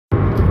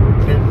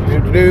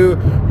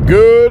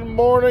Good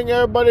morning,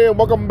 everybody, and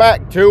welcome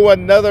back to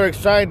another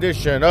exciting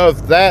edition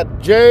of That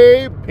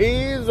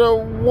JP's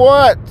or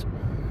What?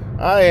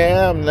 I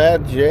am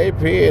That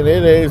JP, and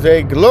it is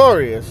a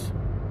glorious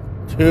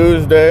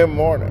Tuesday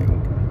morning.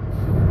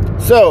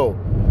 So,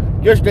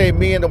 yesterday,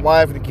 me and the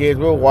wife and the kids,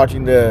 we were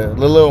watching the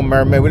Little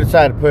Mermaid. We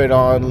decided to put it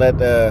on, let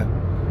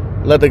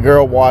the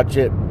girl watch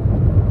it.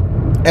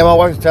 And my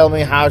wife was telling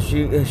me how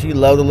she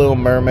loved the Little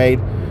Mermaid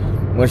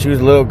when she was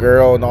a little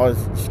girl and all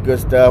this good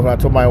stuff. And I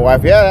told my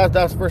wife, yeah,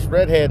 that's the first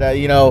redhead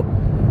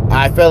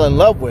I fell in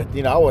love with.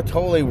 I would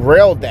totally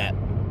railed that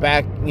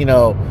back,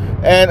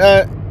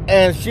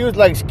 and she was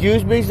like,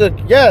 excuse me? She's like,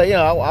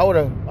 yeah, I would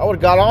have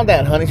got on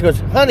that, honey. She goes,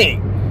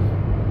 honey,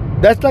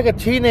 that's like a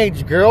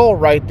teenage girl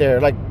right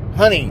there. Like,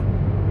 honey,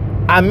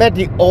 I meant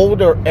the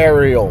older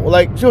Ariel.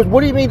 Like, she goes,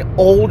 what do you mean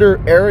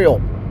older Ariel?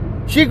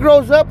 She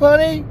grows up,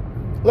 honey.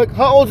 Look,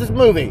 how old is this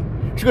movie?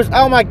 She goes,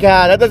 oh my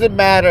God, that doesn't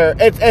matter.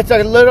 It's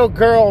a little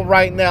girl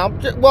right now.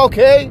 Well,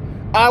 okay,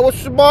 I was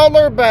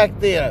smaller back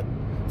then,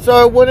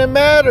 so it wouldn't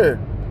matter.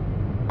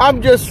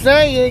 I'm just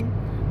saying,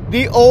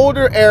 the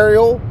older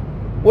Ariel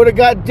would have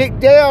got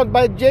dicked down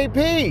by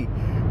JP.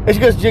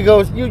 And she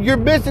goes, you're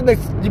missing the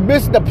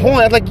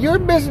point. I was like, you're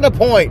missing the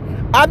point.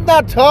 I'm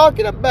not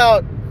talking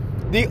about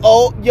the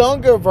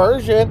younger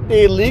version,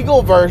 the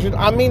illegal version.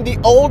 I mean the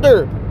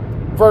older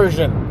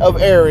version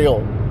of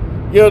Ariel.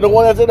 The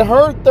one that's in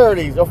her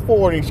 30s or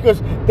 40s. She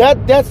goes,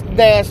 that's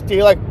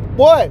nasty. Like,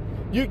 what?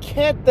 You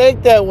can't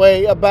think that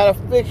way about a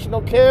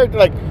fictional character.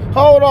 Like,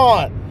 hold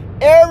on.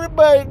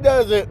 Everybody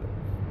does it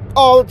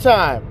all the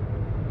time.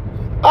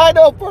 I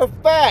know for a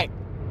fact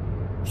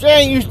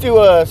Shane used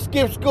to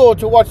skip school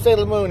to watch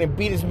Sailor Moon and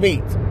beat his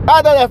meat.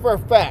 I know that for a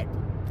fact.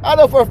 I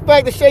know for a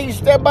fact that Shane used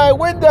to stand by a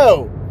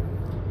window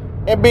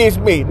and beat his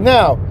meat.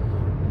 Now,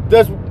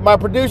 does my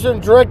producer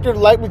and director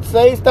like me to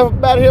say stuff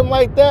about him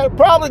like that?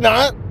 Probably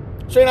not.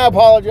 Shane, I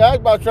apologize,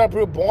 but I was trying to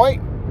prove a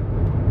point.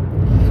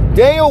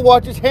 Daniel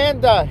watches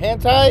Sentai,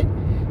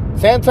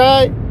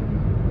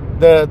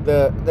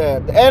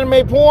 the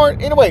anime porn.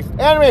 Anyways,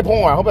 anime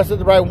porn. I hope I said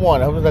the right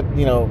one. I hope that, I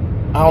don't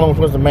know which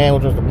was the man,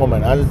 which was the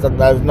woman. I just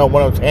know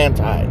one of them's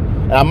hentai.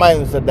 And I might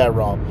have said that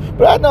wrong.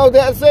 But I know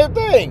that same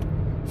thing.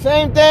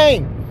 Same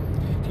thing.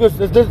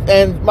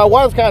 And my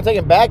wife's kind of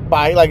taken back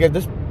by it. Like,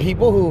 there's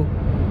people who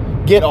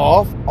get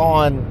off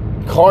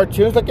on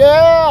cartoons. Like,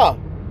 yeah,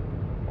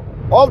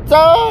 all the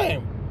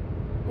time.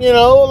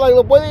 Like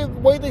the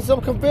way some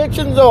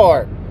conventions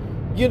are.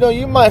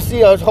 You might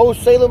see a whole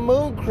Sailor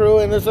Moon crew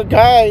and there's a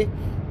guy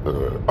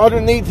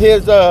underneath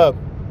his outfit.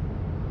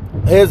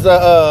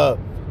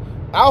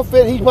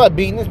 He's probably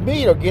beating his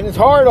meat or getting his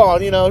heart on.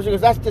 She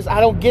goes, that's just,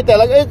 I don't get that.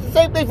 Like, it's the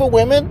same thing for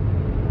women.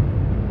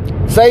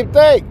 Same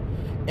thing.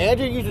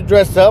 Andrew used to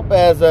dress up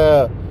as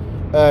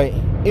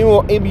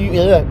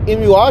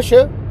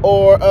Inuyasha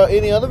or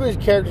any other of his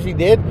characters he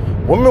did.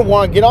 Women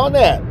want to get on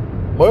that.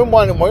 Women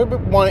want Andrew.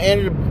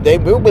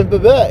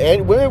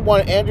 Women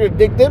want Andrew to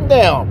dick them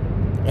down.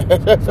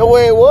 That's the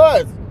way it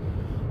was.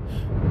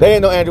 They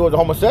didn't know Andrew was a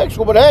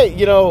homosexual, but hey,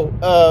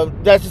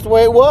 that's just the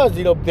way it was.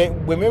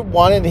 Women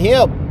wanted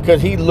him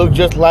because he looked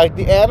just like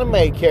the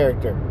anime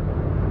character.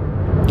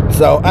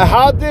 So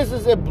how this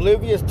is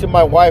oblivious to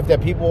my wife that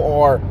people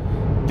are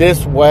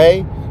this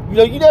way.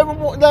 You never.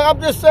 Like,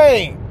 I'm just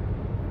saying.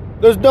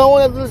 There's no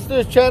one that listens to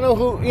this channel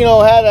who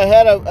had a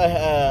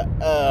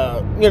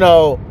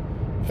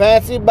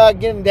fancy about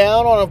getting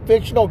down on a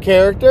fictional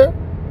character.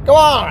 Come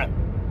on.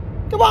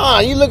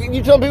 You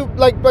tell people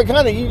like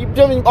honey, you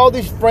tell me all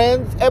these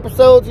Friends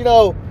episodes.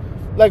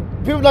 Like,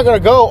 people not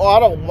gonna go, oh, I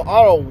don't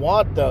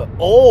want the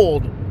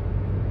old.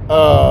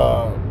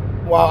 I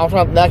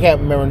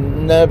can't remember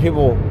none of the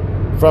people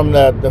from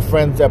the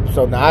Friends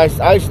episode. Now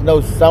I used to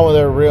know some of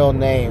their real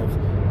names.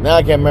 Now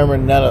I can't remember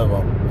none of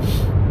them.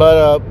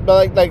 But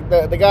like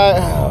the guy,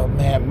 oh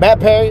man,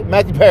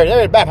 Matthew Perry.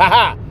 There it is,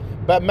 haha.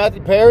 But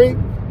Matthew Perry.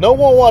 No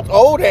one wants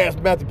old-ass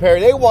Matthew Perry.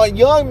 They want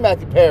young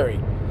Matthew Perry.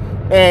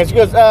 And she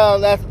goes,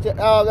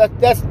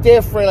 that's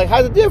different. Like,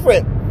 how's it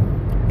different?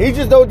 He's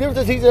just no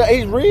difference.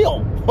 He's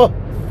real.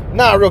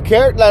 Not a real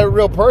character, not a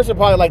real person,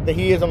 probably like that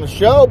he is on the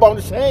show, but I'm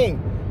just saying,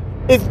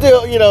 it's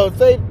still,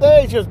 same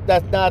thing. It's just,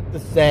 that's not the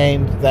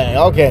same thing.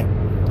 Okay.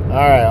 All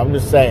right, I'm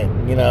just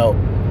saying,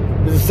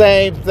 it's the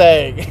same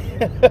thing.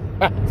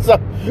 So,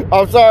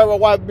 I'm sorry my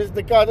wife missed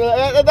the content.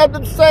 I'm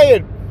just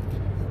saying,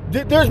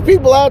 there's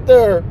people out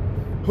there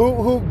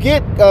who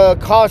get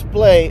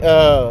cosplay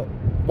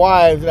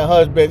wives and a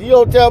husband. You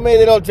don't tell me,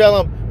 they don't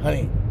tell them,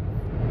 honey,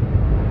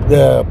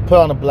 put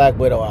on a Black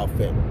Widow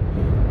outfit.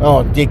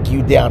 Oh, dick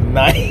you down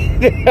tonight.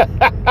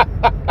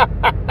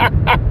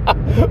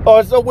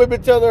 Or some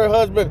women tell their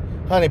husband,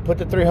 honey, put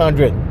the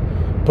 300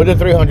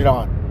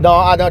 on. No,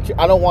 I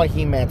don't want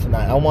He-Man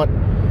tonight. I want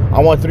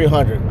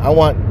 300. I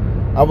want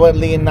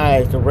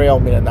Leonidas to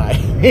rail me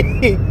tonight.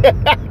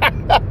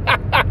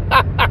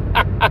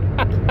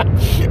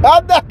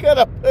 I'm not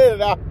gonna put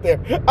it out there.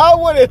 I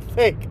wouldn't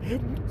think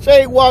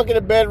Shane walk in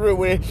the bedroom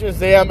with his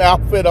Shazam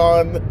outfit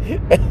on.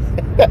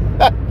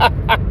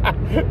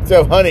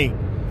 So, honey,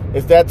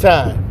 it's that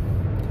time.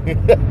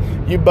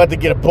 You about to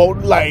get a bolt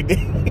of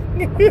lightning.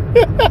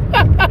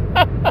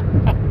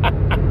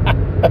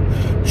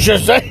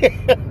 Shazam!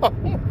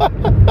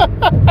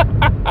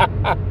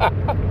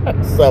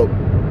 So,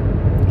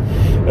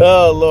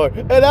 oh Lord.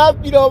 And I've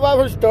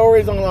heard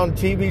stories on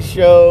TV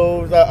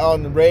shows,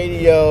 on the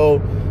radio,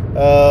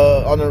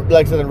 on the,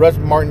 like I said, the Russ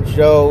Martin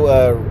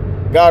show.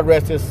 God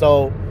rest his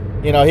soul.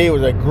 He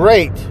was a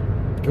great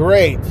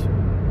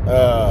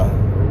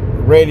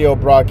radio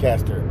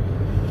broadcaster.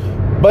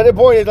 But the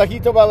point is, like, he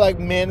talked about, like,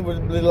 men was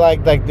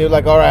like they're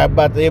like, all right,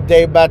 if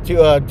they about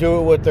to do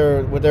it with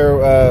their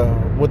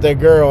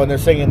girl, and they're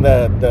singing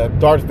the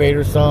Darth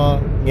Vader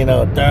song,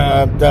 dun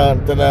dun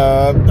dun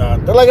dun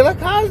dun. They're like,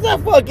 how is that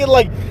fucking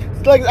like?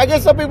 I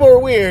guess some people are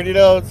weird,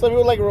 Some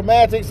people like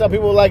romantic, some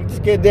people like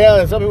just get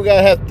down, and some people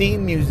gotta have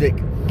theme music.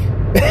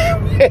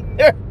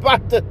 They're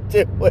about to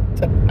do it.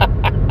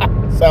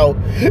 So,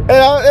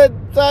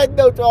 and side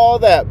note to all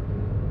that,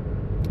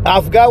 I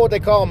forgot what they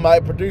call him. My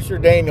producer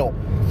Daniel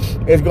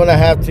is going to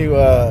have to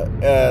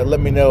let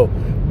me know.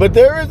 But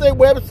there is a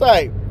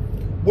website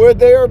where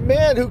there are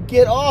men who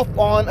get off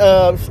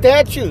on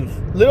statues,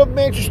 little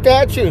miniature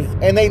statues,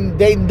 and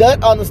they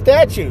nut on the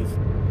statues.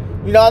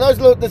 I know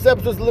this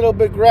episode's a little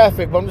bit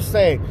graphic, but I'm just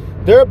saying,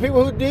 there are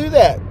people who do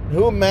that,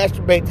 who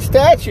masturbate the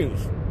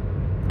statues.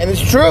 And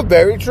it's true,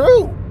 very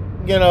true.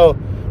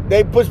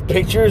 They put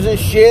pictures and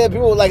shit.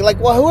 People are like,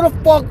 well, who the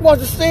fuck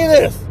wants to see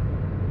this?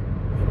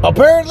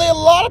 Apparently, a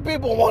lot of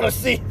people want to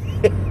see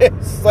it.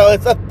 So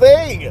it's a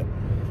thing.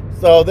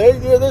 So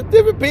there's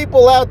different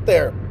people out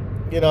there.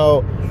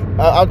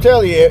 I'm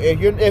telling you,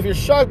 if you're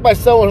shocked by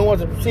someone who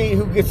wants to see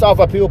who gets off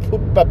by people,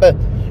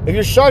 if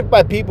you're shocked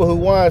by people who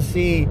want to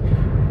see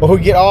or who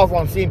get off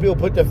on seeing people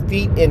put their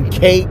feet in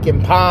cake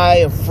and pie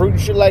and fruit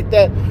and shit like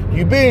that,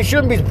 you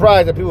shouldn't be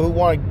surprised at people who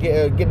want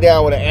to get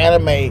down with an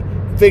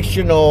anime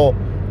fictional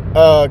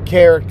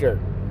character.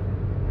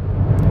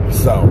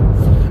 So,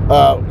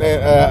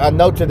 a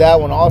note to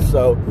that one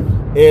also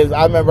is,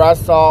 I remember I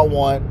saw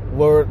one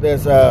where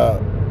there's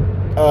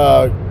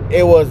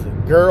it was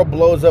girl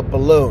blows up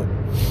balloon,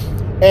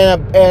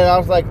 and I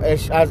was like,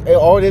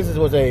 all it is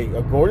was a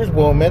gorgeous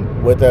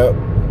woman with a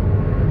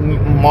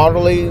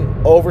moderately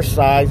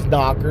oversized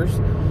knockers,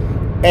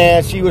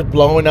 and she was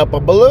blowing up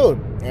a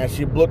balloon. And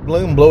she blew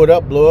it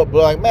up.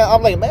 Like,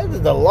 man, this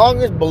is the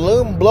longest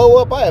balloon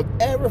blow up I have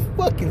ever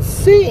fucking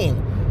seen.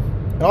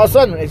 And all of a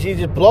sudden, she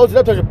just blows it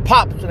up until it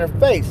pops in her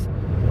face.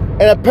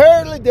 And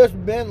apparently, there's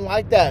men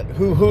like that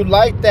who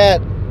like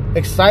that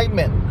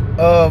excitement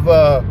of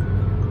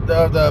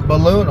the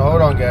balloon.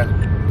 Hold on, guys.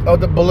 Oh,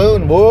 the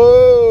balloon.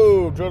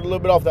 Whoa, drove a little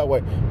bit off that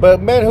way.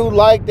 But men who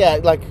like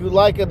that, who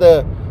like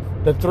the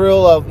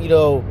thrill of,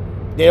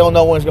 they don't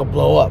know when it's gonna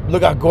blow up.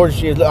 Look how gorgeous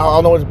she is. I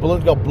don't know when this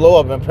balloon's gonna blow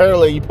up. And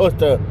apparently, you're supposed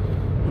to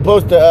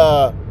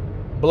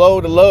blow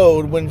the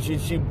load when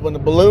when the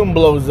balloon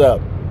blows up.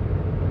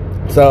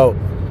 So,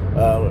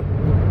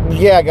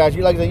 yeah, guys,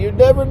 you you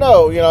never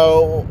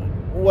know,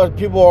 what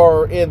people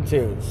are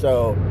into.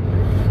 So,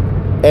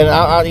 and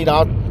I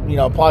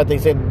probably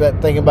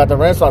thinking about the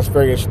Renaissance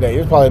fair yesterday.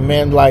 There's probably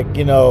men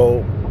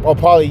or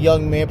probably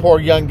young men, poor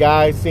young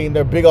guys, seeing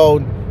their big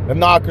old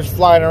knockers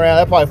flying around.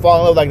 They probably fall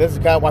in love, like, this is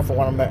the kind of wife I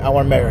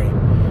want to marry.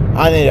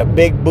 I need a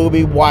big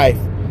booby wife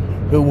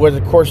who wears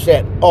a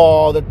corset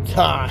all the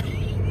time.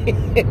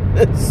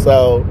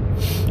 So,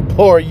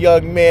 poor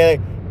young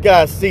man,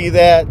 gotta see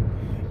that.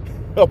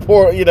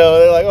 Poor,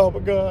 they're like, oh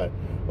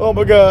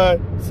my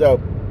god.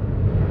 So,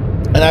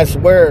 and I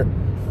swear,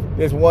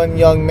 this one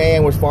young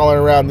man was following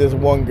around this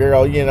one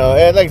girl,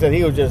 and like I said,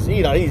 he was just,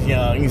 he's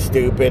young, he's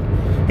stupid.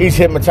 He's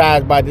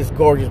hypnotized by this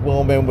gorgeous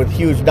woman with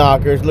huge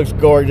knockers, looks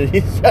gorgeous.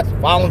 He's just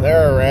following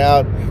her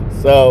around.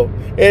 So,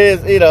 it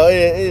is,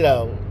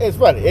 it's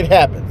funny. It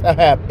happens.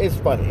 It's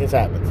funny. It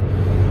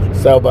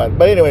happens. So, but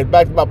anyway,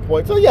 back to my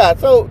point. So, yeah,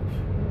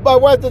 my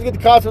wife doesn't get the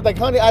concept, like,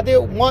 honey, I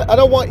don't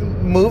want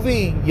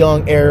movie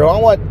young Ariel. I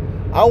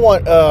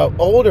want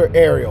older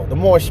Ariel, the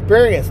more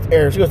experienced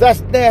Ariel. She goes,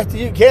 that's nasty.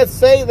 You can't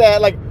say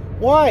that. Like,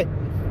 why?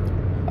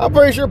 I'm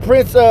pretty sure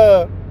Prince,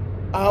 what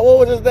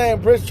was his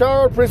name? Prince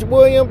Charles, Prince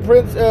William,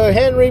 Prince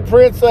Henry,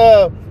 Prince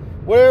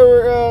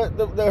whatever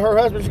her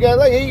husband.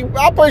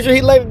 I'm pretty sure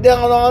he laid it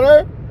down on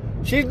her.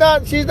 She's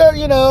not she's not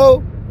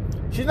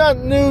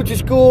new to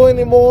school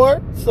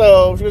anymore.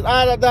 So she goes,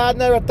 I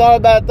never thought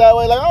about it that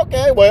way. Like,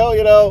 okay,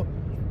 well,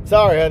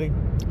 sorry, honey,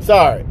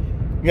 sorry,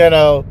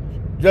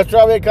 just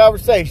try to make a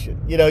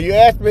conversation. You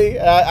asked me,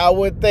 I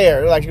went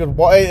there. Like, she goes,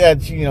 why?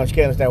 And she can't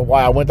understand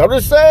why I went there. I'm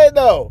just saying,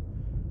 though,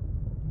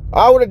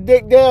 I would have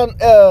digged down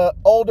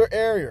older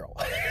Ariel,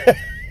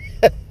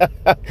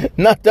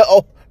 not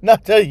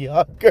the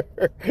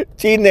younger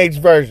teenage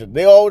version,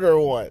 the older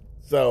one.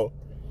 So,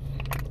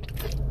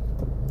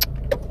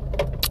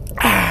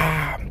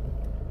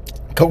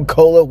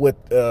 Coca-Cola with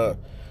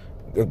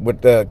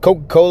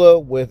Coca-Cola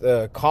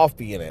with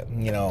coffee in it.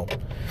 A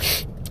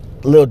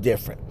little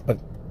different, but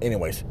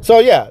anyways. So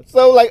yeah,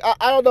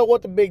 I don't know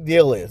what the big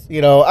deal is.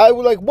 I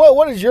would like,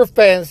 what is your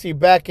fantasy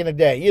back in the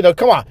day?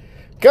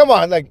 Come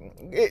on, like.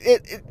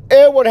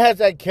 everyone has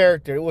that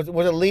character. Was it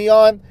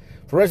Leon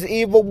from Resident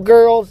Evil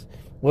Girls?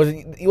 Was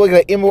it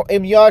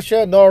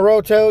Inuyasha,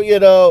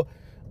 Naruto?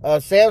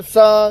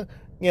 Samsung.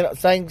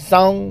 Sang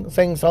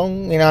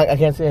Song. I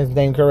can't say his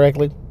name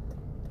correctly.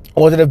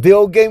 Was it a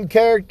video game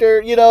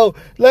character?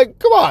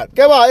 Come on,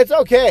 it's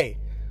okay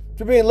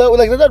to be in love with.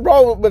 There's nothing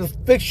wrong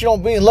with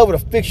being in love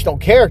with a fictional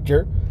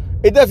character.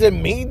 It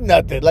doesn't mean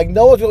nothing. You're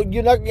not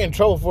gonna get in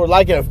trouble for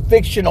liking a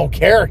fictional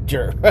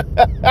character.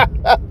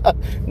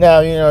 Now,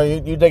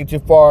 you take it too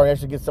far and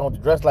actually get someone to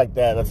dress like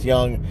that that's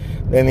young,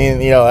 then,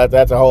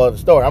 that's a whole other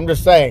story. I'm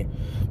just saying.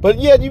 But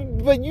yeah,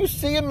 you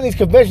see them in these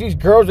conventions, these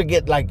girls that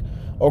get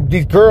or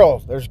these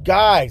girls, there's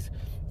guys,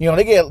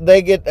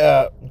 they get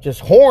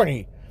just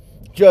horny.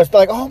 Just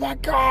oh my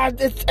God,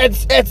 it's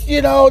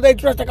they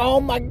dress like, oh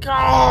my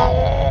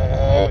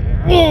God.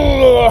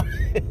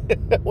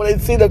 When they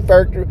see the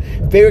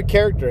favorite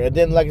character, and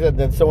then like I said,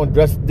 then someone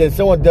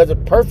does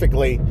it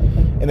perfectly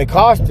in the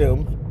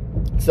costume.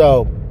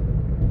 So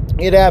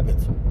it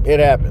happens.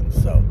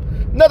 So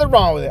nothing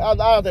wrong with it. I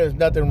don't think there's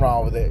nothing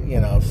wrong with it.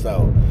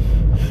 So.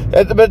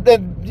 But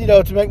then,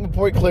 to make my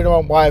point clear to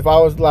my wife, I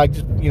was like,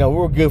 we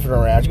were goofing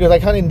around. She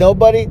goes honey,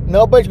 nobody.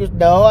 She goes,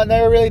 no, I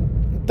never really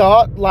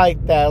thought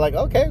like that.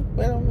 Okay,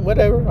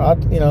 whatever. I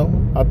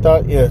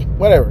thought, yeah,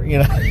 whatever.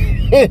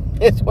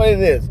 It's what it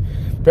is.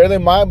 Apparently,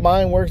 my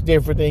mind works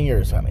different than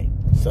yours, honey.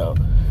 So,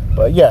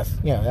 but yes,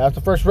 that's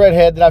the first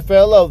redhead that I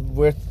fell in love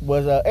with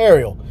was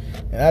Ariel.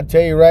 And I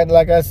tell you right,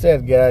 like I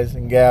said, guys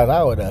and gals,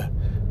 I would have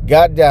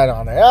got down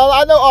on it.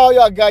 I know all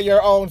y'all got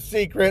your own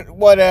secret,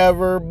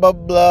 whatever, blah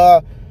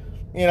blah.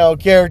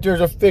 Characters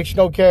or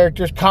fictional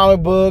characters,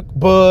 comic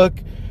book.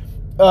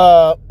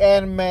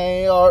 Anime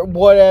or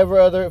whatever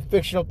other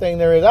fictional thing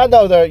there is. I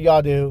know that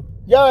y'all do.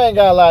 Y'all ain't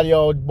got a lot of your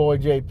old boy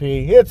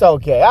JP. It's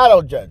okay. I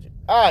don't judge it.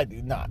 I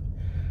do not.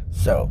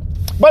 So,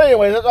 but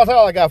anyways, that's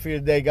all I got for you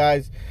today,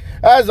 guys.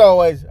 As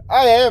always,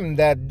 I am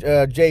that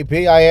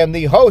JP. I am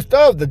the host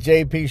of the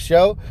JP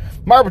Show.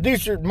 My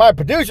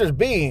producers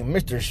being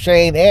Mr.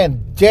 Shane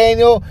and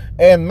Daniel,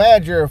 and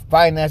manager of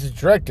finances,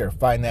 director of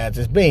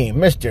finances being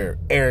Mr.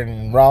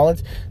 Aaron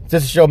Rollins.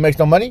 Since the show makes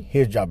no money,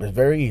 his job is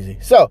very easy.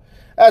 So,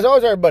 as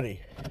always, everybody,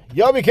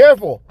 y'all be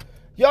careful.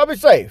 Y'all be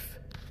safe.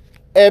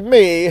 And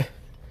me,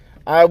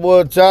 I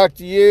will talk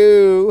to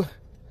you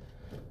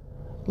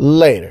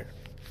later.